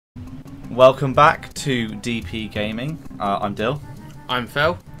Welcome back to DP Gaming. I'm Dill. I'm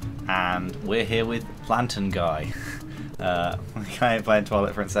Phil. And we're here with Lantern Guy. We're playing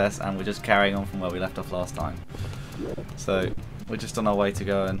Twilight Princess, and we're just carrying on from where we left off last time. So, we're just on our way to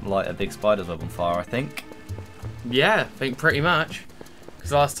go and light a big spider's web on fire, I think. Yeah, I think pretty much.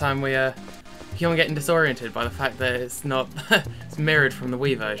 Because last time we keep on getting disoriented by the fact that it's not it's mirrored from the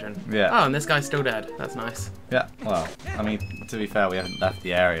Wii version. Yeah. Oh, and this guy's still dead. That's nice. Yeah, well, I mean, to be fair, we haven't left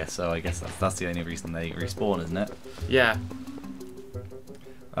the area, so I guess that's the only reason they respawn, isn't it? Yeah.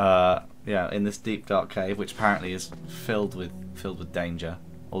 Yeah, in this deep dark cave, which apparently is filled with danger.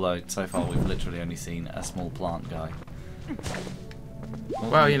 Although so far we've literally only seen a small plant guy.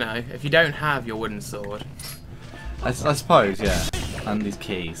 Well, you know, if you don't have your wooden sword. I suppose, yeah. And these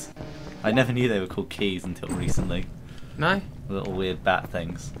keys. I never knew they were called keys until recently. No? Little weird bat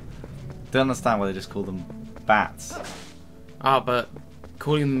things. Don't understand why they just call them bats. Ah, but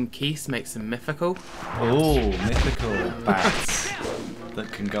calling them keys makes them mythical. Oh, mythical bats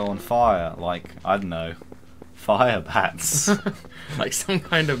that can go on fire, like, I don't know, fire bats. Like some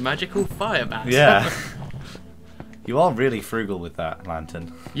kind of magical fire bat. Yeah. You are really frugal with that,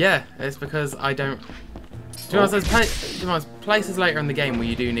 Lantern. Yeah, it's because I don't... To be honest, there's places later in the game where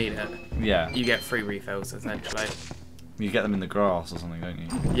you do need it. Yeah. You get free refills, essentially. You get them in the grass or something, don't you?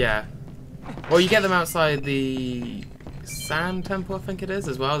 Yeah. Well, you get them outside the sand temple, I think it is,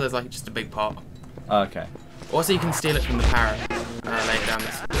 as well. There's like just a big pot. Okay. Also, you can steal it from the parrot later down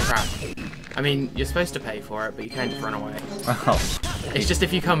this trap. I mean, you're supposed to pay for it, but you can't just run away. Oh. It's just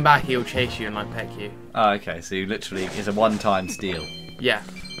if you come back, he'll chase you and like peck you. Oh, okay, so you literally, it's a one-time steal. Yeah.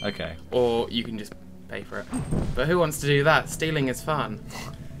 Okay. Or you can just pay for it. But who wants to do that? Stealing is fun.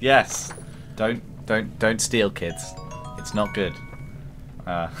 Yes. Don't steal, kids. It's not good.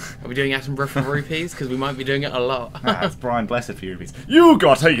 Are we doing Attenborough for rupees? Because we might be doing it a lot. That's Brian Blessed for you rupees. You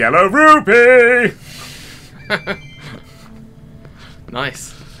got a yellow rupee!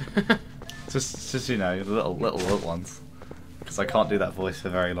 Nice. just you know, little ones. Because I can't do that voice for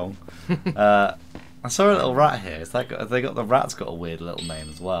very long. I saw a little rat here. It's like the rat's got a weird little name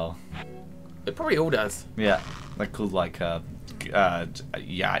as well. It probably all does. Yeah, they're called like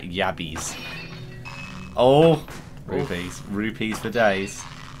yabbies. Oh, rupees for days.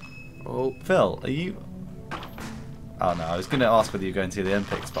 Oh, Phil, are you? Oh no, I was going to ask whether you're going to see the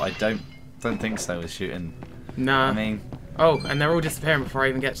Olympics, but I don't think so. With shooting. nah. I mean. Oh, and they're all disappearing before I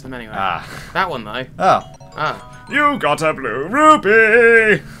even get to them anyway. Ah. That one though. Oh. Ah. You got a blue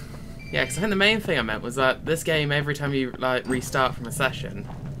rupee. Yeah, because I think the main thing I meant was that this game, every time you like restart from a session,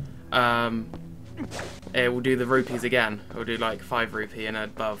 it will do the rupees again. It will do like 5 rupee and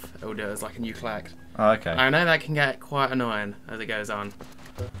above. It will do it as like a new collect. Oh, okay. I know that can get quite annoying as it goes on.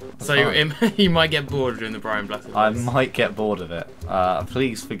 So fine. you might get bored doing the Brian Blessed voice. I might get bored of it.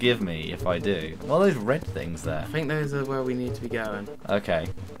 Please forgive me if I do. What are those red things there? I think those are where we need to be going. Okay.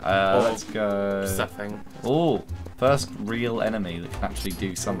 Let's go. Stuffing. Oh, first real enemy that can actually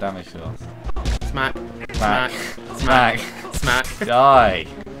do some damage to us. Smack. Smack. Smack. Smack. Die.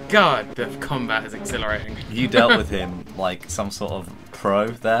 God, the combat is exhilarating. You dealt with him like some sort of pro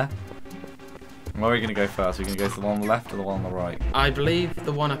there. Where are we going to go first? Are we going to go to the one on the left or the one on the right? I believe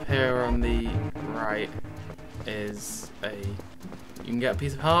the one up here on the right is you can get a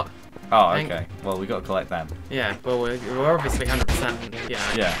piece of heart. Oh, okay. Well, we got to collect them. Yeah, well, we're obviously 100%.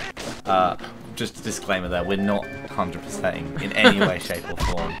 Yeah. Yeah. Just a disclaimer there, we're not 100%ing in any way, shape or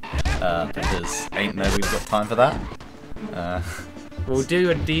form. Because ain't nobody's got time for that. We'll do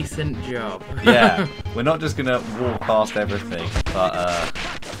a decent job. Yeah. We're not just going to walk past everything, but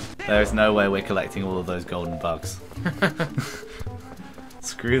there's no way we're collecting all of those golden bugs.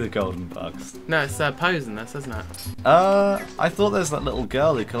 Screw the golden bugs. No, it's Pose in this, isn't it? I thought there's that little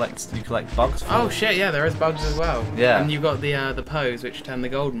girl who collect bugs for. Oh shit, yeah, there is bugs as well. Yeah. And you've got the Pose, which turn the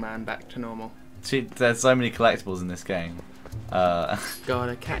golden man back to normal. There's so many collectibles in this game.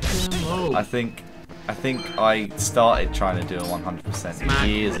 Gotta catch them all. I think I started trying to do a 100%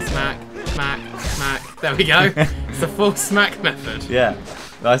 years ago. Smack. There we go. It's the full smack method. Yeah.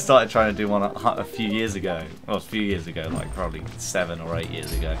 I started trying to do one a few years ago. Well, a few years ago, like probably 7 or 8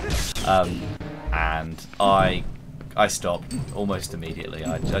 years ago. And I stopped almost immediately.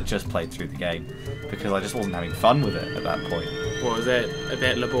 I just played through the game because I just wasn't having fun with it at that point. What was it? A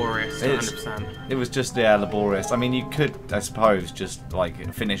bit laborious, 100%. It was just laborious. I mean, you could, I suppose, just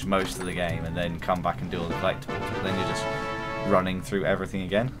like finish most of the game and then come back and do all the collectibles, but then you're just running through everything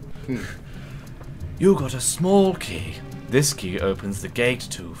again. You got a small key. This key opens the gate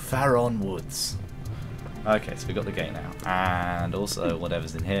to Faron Woods. Okay, so we got the gate now, and also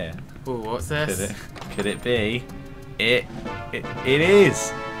whatever's in here. Ooh, what's this? Could it be? It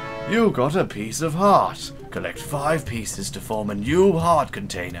is You got a piece of heart. Collect 5 pieces to form a new heart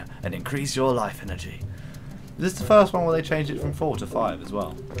container and increase your life energy. Is this the first one where they changed it from 4 to 5 as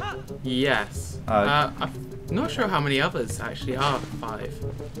well? Yes. I'm not sure how many others actually are 5.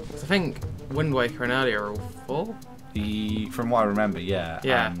 'Cause I think Wind Waker and earlier are all 4. From what I remember, yeah.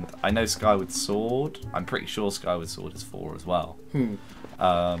 Yeah. And I know Skyward Sword. I'm pretty sure Skyward Sword is 4 as well.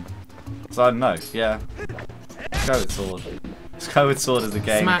 So I don't know. Yeah. Skyward Sword. Skyward Sword is a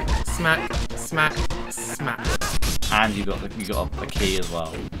game. Smack, smack, smack, smack. And you got a key as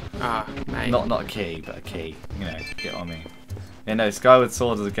well. Ah, mate. Not a key, but a key. You know, get what I mean. You know, Skyward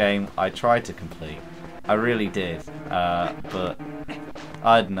Sword is a game I tried to complete. I really did. But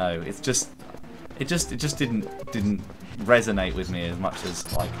I don't know. It just didn't resonate with me as much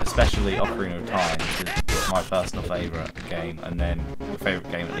as, like, especially Ocarina of Time, which is my personal favourite game, and then my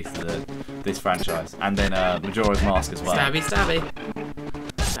favourite game at least of this franchise, and then Majora's Mask as well. Stabby, stabby.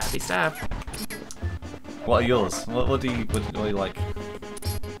 Stabby, stab. What are yours? What do you like?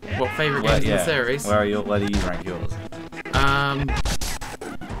 What favourite games in the series? Where do you rank yours?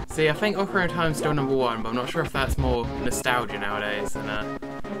 See, I think Ocarina of Time's still number 1, but I'm not sure if that's more nostalgia nowadays.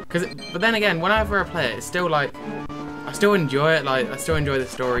 But then again, whenever I play it, it's still like, I still enjoy it. Like, I still enjoy the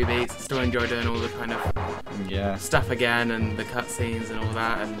story beats. I still enjoy doing all the kind of stuff again, and the cutscenes and all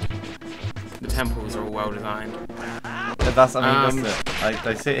that, and the temples are all well designed. That's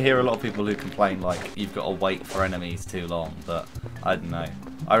it. I hear a lot of people who complain like you've got to wait for enemies too long, but I don't know.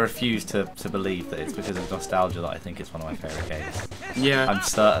 I refuse to believe that it's because of nostalgia that I think it's one of my favourite games. Yeah. I'm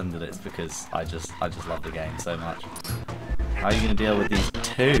certain that it's because I just love the game so much. How are you going to deal with these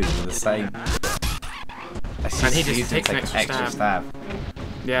two with the same? And he just takes an extra stab.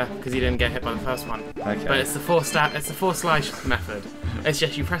 Yeah, because he didn't get hit by the first one. Okay. But it's the 4 stab. It's the 4 slice method. It's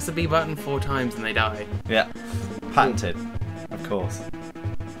just you press the B button 4 times and they die. Yeah. Patented, of course.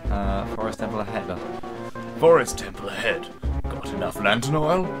 Forest Temple ahead. Forest Temple ahead. Got enough lantern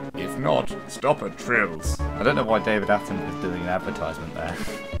oil? If not, stop at Trills. I don't know why David Attenborough is doing an advertisement there.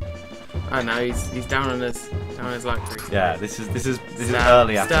 I know he's down on his luck. Yeah, this is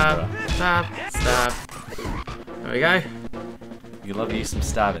early Attenborough. Stab. There we go. You love you some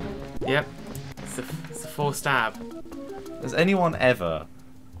stabbing. Yep. It's a 4 stab. Has anyone ever,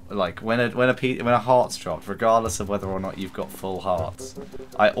 like, when a heart's dropped, regardless of whether or not you've got full hearts,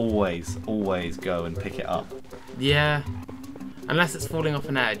 I always go and pick it up. Yeah. Unless it's falling off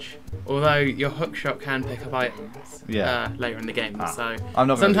an edge. Although your hook shot can pick up items later in the game. So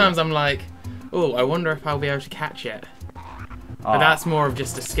sometimes I'm like, oh, I wonder if I'll be able to catch it. But that's more of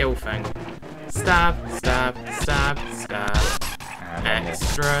just a skill thing. Stab, stab, stab, stab.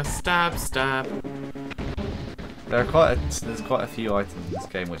 Extra stab. There's quite a few items in this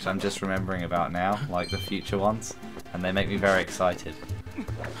game which I'm just remembering about now, like the future ones, and they make me very excited.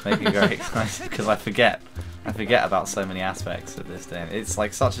 Because I forget about so many aspects of this game. It's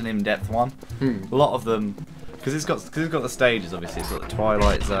like such an in-depth one. A lot of them, because it's got the stages. Obviously, it's got the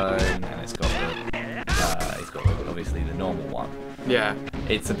Twilight Zone, and it's got obviously the normal one. Yeah.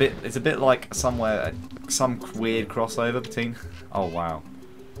 It's a bit like some weird crossover between. Oh wow.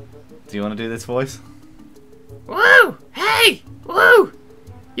 Do you want to do this voice? Woo! Hey! Woo!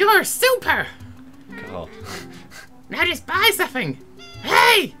 You're super! God. Now just buy something!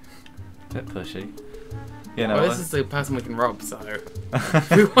 Hey! Bit pushy. You know, well, this is the person we can rob, so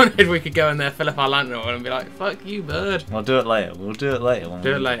if we wanted, we could go in there, fill up our lantern oil, and be like, "Fuck you, bird." We'll do it later. We'll do it later.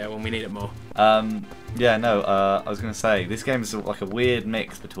 When we need it more. Yeah, no. I was gonna say this game is like a weird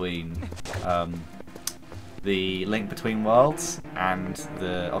mix between the Link Between Worlds and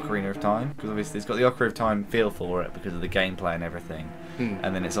the Ocarina of Time, because obviously it's got the Ocarina of Time feel for it because of the gameplay and everything,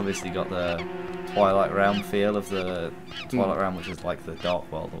 and then it's obviously got the Twilight Realm feel of the Twilight Realm, which is like the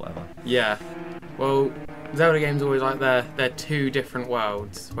Dark World or whatever. Yeah. Well, Zelda games always like they're 2 different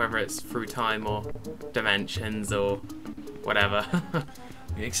worlds, whether it's through time or dimensions or whatever.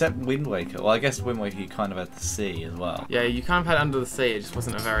 Except Wind Waker. Well, I guess Wind Waker you kind of had the sea as well. Yeah, you kind of had Under the Sea. It just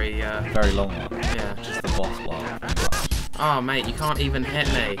wasn't a very long one. Yeah. Just the boss world. Oh, mate, you can't even hit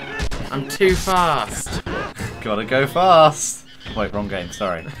me. I'm too fast. Gotta go fast. Wait, wrong game.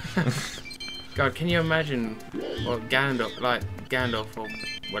 Sorry. God, can you imagine what Gandalf or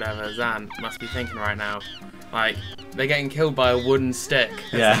whatever, Zan, must be thinking right now? Like, they're getting killed by a wooden stick,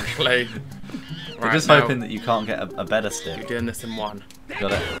 essentially. We're just hoping that you can't get a better stick. You're doing this in one.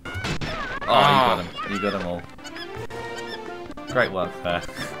 Got it. Oh, you got him all. Great work there.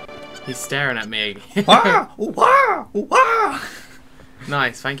 He's staring at me. Wah! Wah! Wah!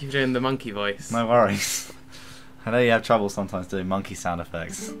 Nice, thank you for doing the monkey voice. No worries. I know you have trouble sometimes doing monkey sound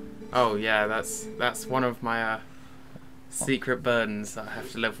effects. Oh yeah, that's one of my secret burdens that I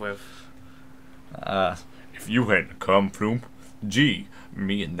have to live with. If you hadn't come, Floomp, gee,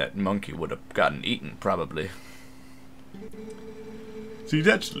 me and that monkey would have gotten eaten, probably. She's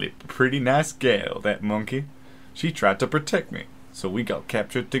actually a pretty nice gal, that monkey. She tried to protect me, so we got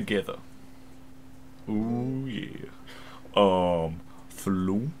captured together. Ooh, yeah.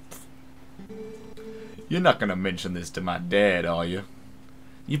 Floomp? You're not gonna mention this to my dad, are you?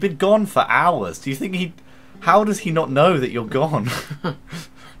 You've been gone for hours. Do you think he... How does he not know that you're gone?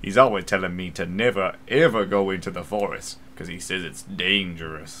 He's always telling me to never, ever go into the forest, because he says it's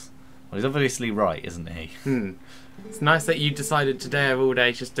dangerous. Well, he's obviously right, isn't he? It's nice that you decided today of all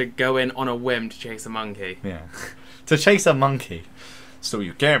days just to go in on a whim to chase a monkey. Yeah. To chase a monkey. So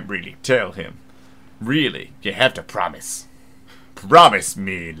you can't really tell him. Really, you have to promise. Promise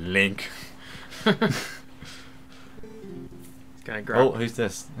me, Link. Oh, who's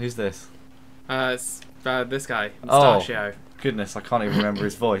this? Who's this? It's this guy, Mustachio. Oh, goodness, I can't even remember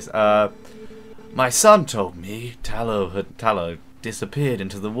his voice. My son told me Tallow disappeared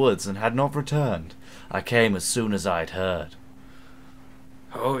into the woods and had not returned. I came as soon as I'd heard.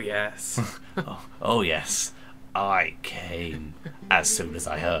 Oh, yes. oh, yes. I came as soon as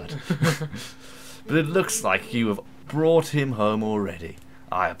I heard. But it looks like you have brought him home already.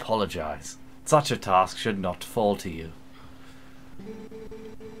 I apologize. Such a task should not fall to you.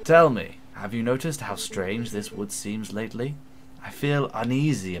 Tell me, have you noticed how strange this wood seems lately? I feel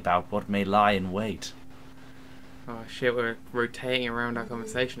uneasy about what may lie in wait. Oh shit, we're rotating around our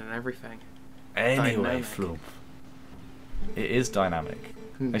conversation and everything. Anyway, Floomp. It is dynamic.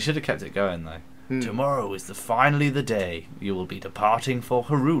 I should have kept it going though. Tomorrow is finally the day you will be departing for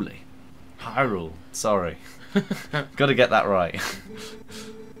Hyrule. Sorry. Gotta get that right.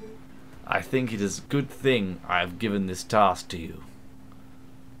 I think it is a good thing I have given this task to you.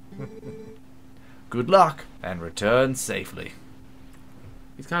 Good luck, and return safely.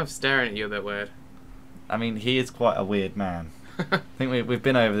 He's kind of staring at you a bit weird. I mean, he is quite a weird man. I think we've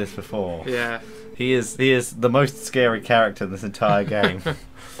been over this before. Yeah. He is the most scary character in this entire game.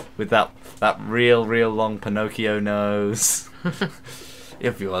 With that real long Pinocchio nose.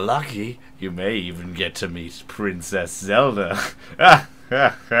 If you're lucky, you may even get to meet Princess Zelda.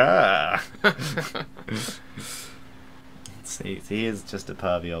 See, he is just a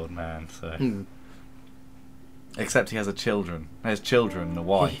pervy old man, so... Except he has children and a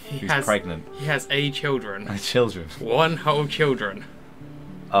wife who's pregnant. He has children. Children. One whole children.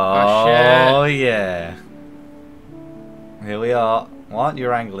 Oh yeah. Here we are. Why aren't you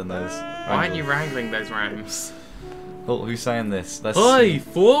wrangling those? Why aren't you wrangling those rams? Oh, who's saying this? Let's Hi,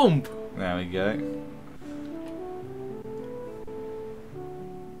 Thump! There we go.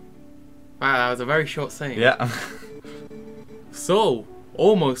 Wow, that was a very short scene. Yeah. So,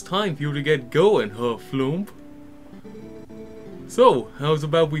 almost time for you to get going, huh, Floomp? So, how's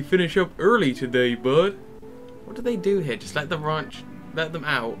about we finish up early today, bud? What do they do here? Just let them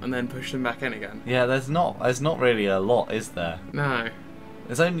out and then push them back in again? Yeah, there's not really a lot, is there? No.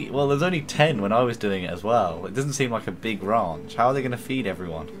 There's only 10 when I was doing it as well. It doesn't seem like a big ranch. How are they going to feed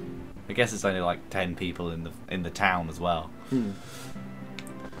everyone? I guess it's only like 10 people in the town as well.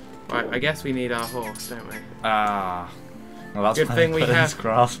 Right, I guess we need our horse, don't we? Ah. Well, that's good thing we have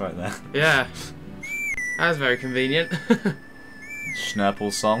grass right there. Yeah. That's very convenient.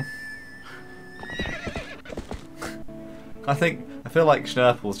 Schnurple's song. I feel like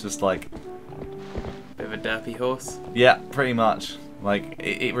Schnurple's just like... Bit of a derpy horse. Yeah, pretty much. Like,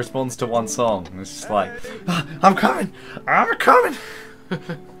 it responds to one song. And it's just like, I'm coming! I'm coming!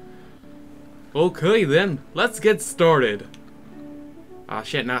 Okay then, let's get started. Ah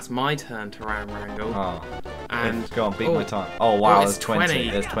shit, now it's my turn to wrangle. Oh. And go on, beat my time. Oh wow, there's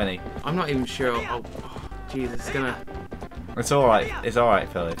 20. There's 20. I'm not even sure. Oh, jeez, it's gonna... It's alright. It's alright,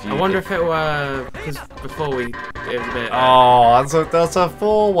 Phil. I wonder if it were... Because before it was a bit... Oh, that's a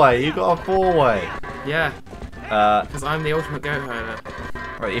 4-way. You got a 4-way. Yeah. Because I'm the ultimate goat herder.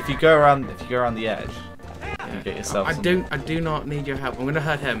 Right, if you go around the edge, you get yourself. I do not need your help. I'm gonna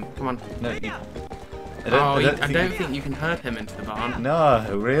hurt him. Come on. No, you... I don't think you can hurt him into the barn. No,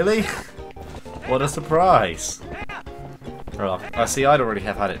 really? What a surprise! Well, I see. I'd already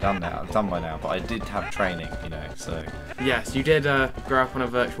have had it done by now, but I did have training, so. Yes, you did grow up on a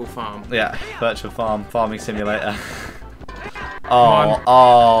virtual farm. Yeah, virtual farming simulator.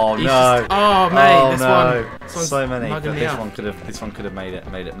 Oh no! Oh mate, this one's so many. But this one could have made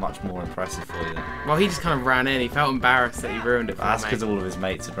it much more impressive for you. Then. Well, he just kind of ran in. He felt embarrassed that he ruined it for me. That's because all of his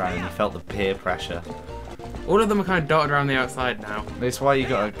mates had ran in. He felt the peer pressure. All of them are kind of dotted around the outside now. That's why you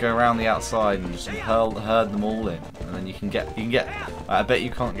gotta go around the outside and just herd them all in, and then you can get. I bet you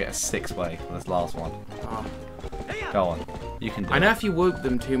can't get a 6-way for this last one. Oh. Go on. You can do it. I know if you whoop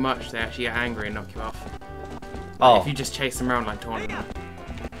them too much, they actually get angry and knock you off. Oh. If you just chase them around like taunting them.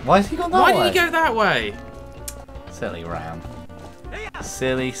 Why has he gone that way? Why did he go that way? Silly ram.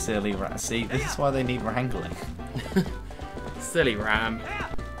 Silly, silly ram. See, this is why they need wrangling. Silly ram.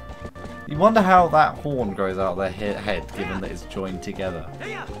 You wonder how that horn grows out of their head, given that it's joined together.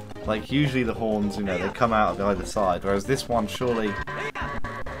 Like, usually the horns, you know, they come out of either side, whereas this one surely...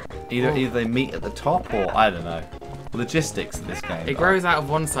 Either they meet at the top, or, I don't know. Logistics of this game. It grows out of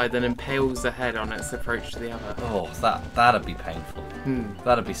one side, then impales the head on its approach to the other. Oh, that'd be painful.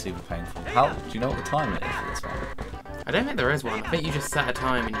 That'd be super painful. How? Do you know what the time it is for this one? I don't think there is one. I think you just set a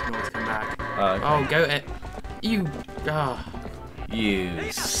time and you can always come back. Okay. Oh, go it. You...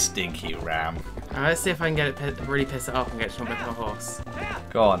 You stinky ram. Let's see if I can get it really piss it off and get it jumping on a horse.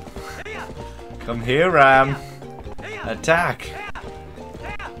 Go on. Come here, ram. Attack.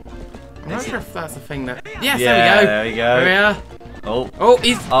 I'm not sure if that's a thing that... Yes, yeah, there we go. There we go. There we are. Oh. Oh,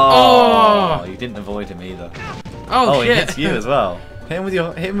 he's... Oh! You didn't avoid him either. Oh, shit. He hits you as well. Hit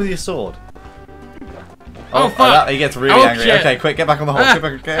him with your sword. Oh, fuck! He gets really angry. Shit. Okay, quick, get back on the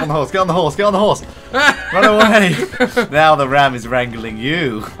horse. Get on the horse. Get on the horse. Get on the horse. Run away! Now the ram is wrangling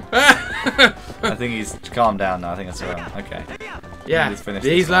you. I think he's calmed down now. I think that's the ram. Okay. Yeah.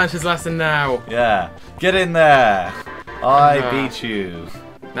 These launches lesson now. Yeah. Get in there. I beat you.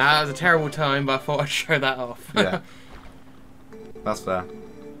 Nah, that was a terrible time, but I thought I'd show that off. Yeah. That's fair.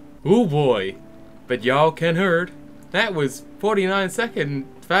 Oh boy. But y'all can heard. That was 49 seconds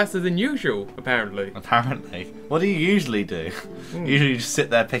faster than usual, apparently. Apparently. What do you usually do? Usually you just sit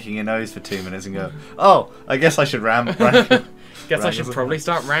there picking your nose for 2 minutes and go, oh, I guess I should Guess I should probably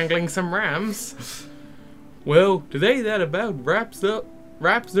start wrangling some rams. Well, today that about wraps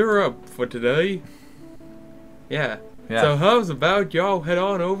her up for today. Yeah. So how's about y'all head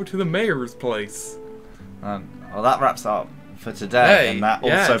on over to the mayor's place? Well, that wraps up for today, and that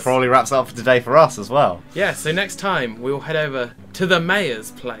also probably wraps up for today for us as well. Yeah, so next time we'll head over to the mayor's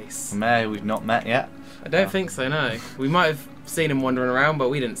place. The mayor we've not met yet? I don't think so, no. We might have seen him wandering around, but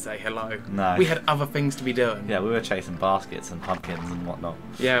we didn't say hello. No. We had other things to be doing. Yeah, we were chasing baskets and pumpkins and whatnot.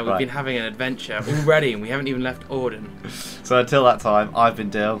 Yeah, we've been having an adventure already, and we haven't even left Auden. So until that time, I've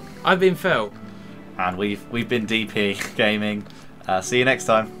been Dill. I've been Phil. And we've been DP Gaming. See you next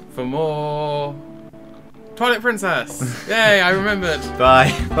time. For more Twilight Princess. Yay, I remembered. Bye.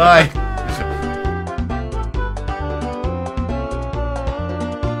 Bye.